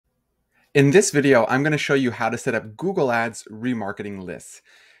In this video, I'm going to show you how to set up Google Ads remarketing lists.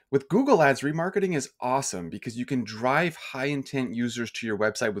 With Google Ads, remarketing is awesome because you can drive high intent users to your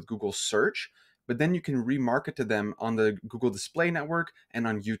website with Google search, but then you can remarket to them on the Google Display Network and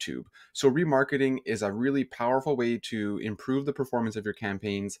on YouTube. So remarketing is a really powerful way to improve the performance of your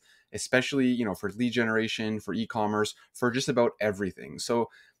campaigns, especially, for lead generation, for e-commerce, for just about everything. So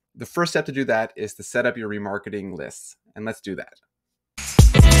the first step to do that is to set up your remarketing lists. And let's do that.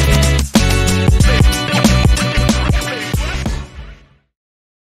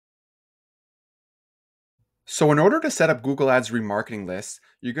 So in order to set up Google Ads remarketing lists,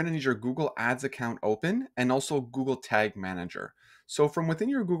 you're going to need your Google Ads account open and also Google Tag Manager. So from within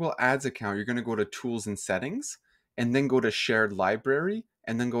your Google Ads account, you're going to go to Tools and Settings, and then go to Shared Library,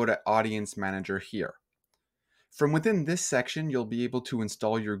 and then go to Audience Manager here. From within this section, you'll be able to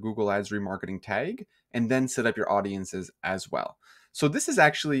install your Google Ads remarketing tag and then set up your audiences as well. So this is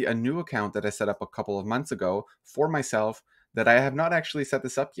actually a new account that I set up a couple of months ago for myself that I have not actually set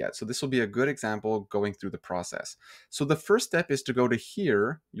this up yet. So this will be a good example going through the process. So the first step is to go to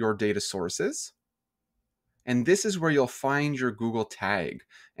here, your data sources. And this is where you'll find your Google tag.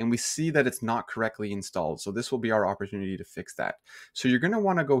 And we see that it's not correctly installed. So this will be our opportunity to fix that. So you're going to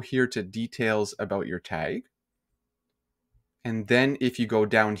want to go here to details about your tag. And then if you go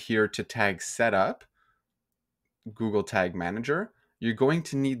down here to tag setup, Google Tag Manager, you're going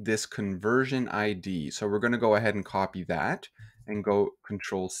to need this conversion ID. So we're going to go ahead and copy that and go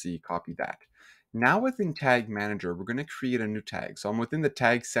Control C, copy that. Now within Tag Manager, we're going to create a new tag. So I'm within the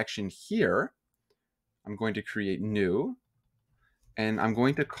tag section here. I'm going to create new, and I'm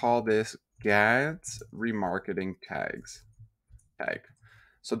going to call this Ads Remarketing Tags tag.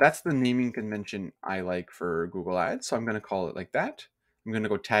 So that's the naming convention I like for Google Ads. So I'm going to call it like that. I'm going to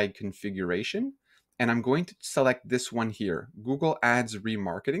go tag configuration, and I'm going to select this one here, Google Ads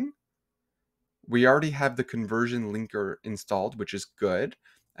Remarketing. We already have the conversion linker installed, which is good.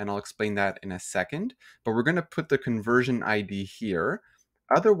 And I'll explain that in a second. But we're going to put the conversion ID here.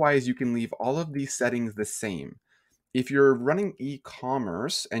 Otherwise, you can leave all of these settings the same. If you're running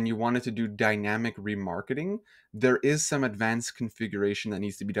e-commerce and you wanted to do dynamic remarketing, there is some advanced configuration that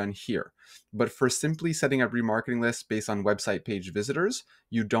needs to be done here. But for simply setting up remarketing lists based on website page visitors,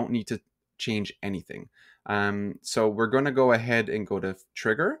 you don't need to change anything. So we're going to go ahead and go to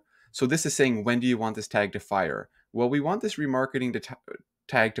trigger. So this is saying, when do you want this tag to fire? Well, we want this remarketing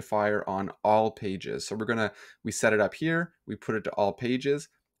tag to fire on all pages. So we set it up here, we put it to all pages,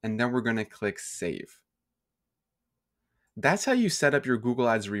 and then we're going to click save. That's how you set up your Google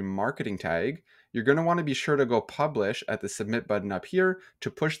Ads remarketing tag. You're going to want to be sure to go publish at the submit button up here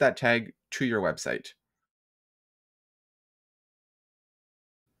to push that tag to your website.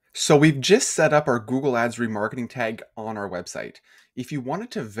 So we've just set up our Google Ads remarketing tag on our website. If you wanted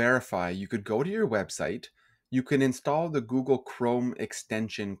to verify, you could go to your website. You can install the Google Chrome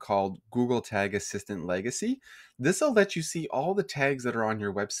extension called Google Tag Assistant Legacy. This will let you see all the tags that are on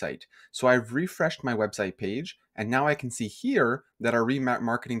your website. So I've refreshed my website page, and now I can see here that our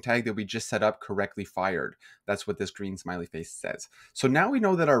remarketing tag that we just set up correctly fired. That's what this green smiley face says. So now we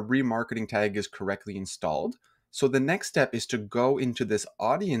know that our remarketing tag is correctly installed. So the next step is to go into this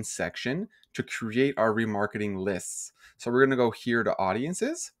audience section to create our remarketing lists. So we're going to go here to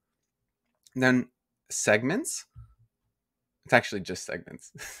audiences, then segments. It's actually just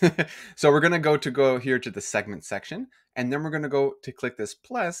segments. So we're going to go here to the segment section, and then we're going to go to click this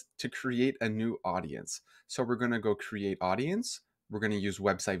plus to create a new audience. So we're going to go create audience. We're going to use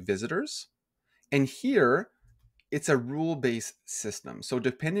website visitors. And here, it's a rule-based system. So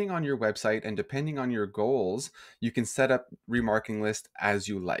depending on your website and depending on your goals, you can set up remarketing lists as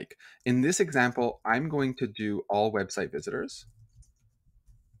you like. In this example, I'm going to do all website visitors.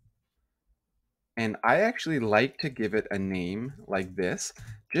 And I actually like to give it a name like this,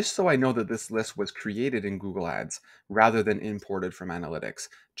 just so I know that this list was created in Google Ads rather than imported from analytics,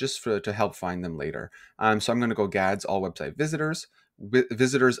 just to help find them later. So I'm going to go GADS, all website visitors,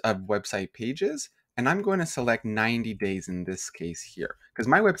 visitors of website pages, and I'm going to select 90 days in this case here, because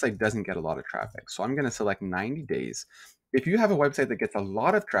my website doesn't get a lot of traffic. So I'm going to select 90 days. If you have a website that gets a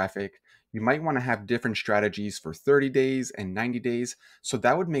lot of traffic, you might want to have different strategies for 30 days and 90 days. So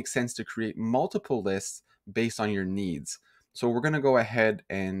that would make sense to create multiple lists based on your needs. So we're going to go ahead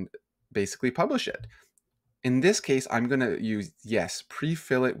and basically publish it. In this case, I'm going to use yes,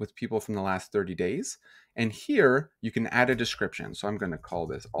 pre-fill it with people from the last 30 days. And here you can add a description. So I'm going to call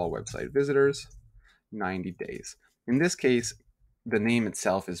this all website visitors, 90 days. In this case, the name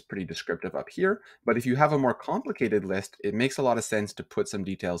itself is pretty descriptive up here, but if you have a more complicated list, it makes a lot of sense to put some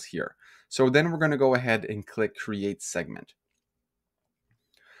details here. So then we're going to go ahead and click Create Segment.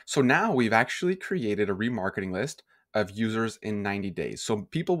 So now we've actually created a remarketing list of users in 90 days. So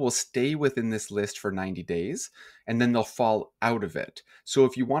people will stay within this list for 90 days and then they'll fall out of it. So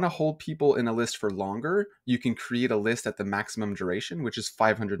if you want to hold people in a list for longer, you can create a list at the maximum duration, which is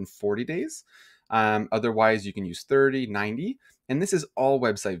 540 days. Otherwise, you can use 30, 90, and this is all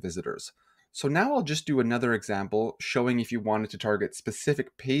website visitors. So now I'll just do another example showing if you wanted to target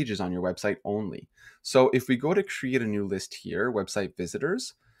specific pages on your website only. So if we go to create a new list here, website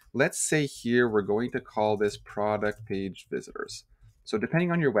visitors, let's say here we're going to call this product page visitors. So depending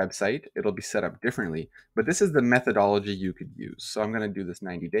on your website, it'll be set up differently, but this is the methodology you could use. So I'm going to do this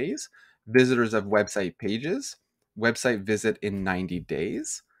 90 days, visitors of website pages, website visit in 90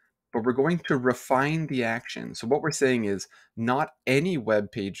 days, but we're going to refine the action. So what we're saying is not any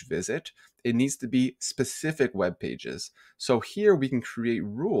web page visit, it needs to be specific web pages. So here we can create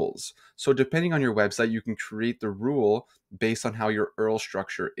rules. So depending on your website, you can create the rule based on how your URL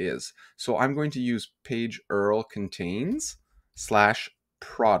structure is. So I'm going to use page URL contains /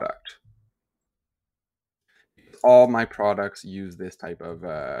 product. All my products use this type of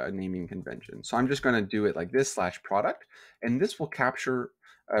naming convention. So I'm just going to do it like this / product, and this will capture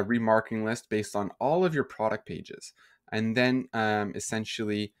a remarketing list based on all of your product pages. And then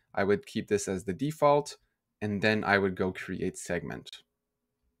essentially I would keep this as the default, and then I would go create segment.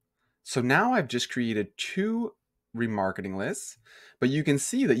 So now I've just created 2 remarketing lists, but you can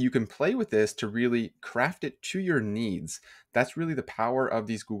see that you can play with this to really craft it to your needs. That's really the power of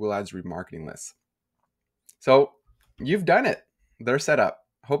these Google Ads remarketing lists. So you've done it. They're set up.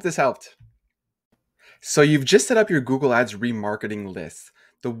 Hope this helped. So you've just set up your Google Ads remarketing lists.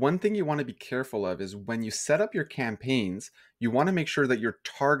 The one thing you want to be careful of is when you set up your campaigns, you want to make sure that you're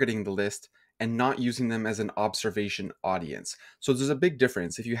targeting the list and not using them as an observation audience. So there's a big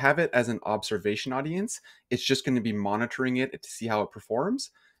difference. If you have it as an observation audience, it's just going to be monitoring it to see how it performs,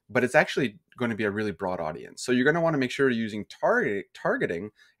 but it's actually going to be a really broad audience. So you're going to want to make sure you're using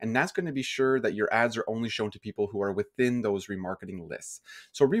targeting, and that's going to be sure that your ads are only shown to people who are within those remarketing lists.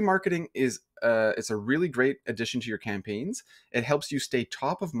 So remarketing is it's a really great addition to your campaigns. It helps you stay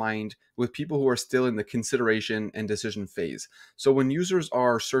top of mind with people who are still in the consideration and decision phase. So when users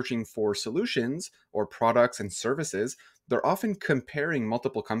are searching for solutions or products and services, they're often comparing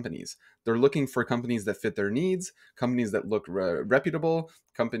multiple companies. They're looking for companies that fit their needs, companies that look reputable,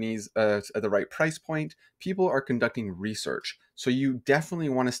 companies at the right price point. People are conducting research. So you definitely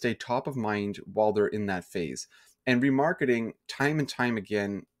want to stay top of mind while they're in that phase. And remarketing, time and time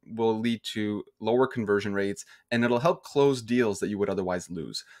again, will lead to lower conversion rates, and it'll help close deals that you would otherwise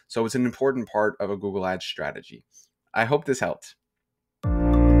lose. So it's an important part of a Google Ads strategy. I hope this helped.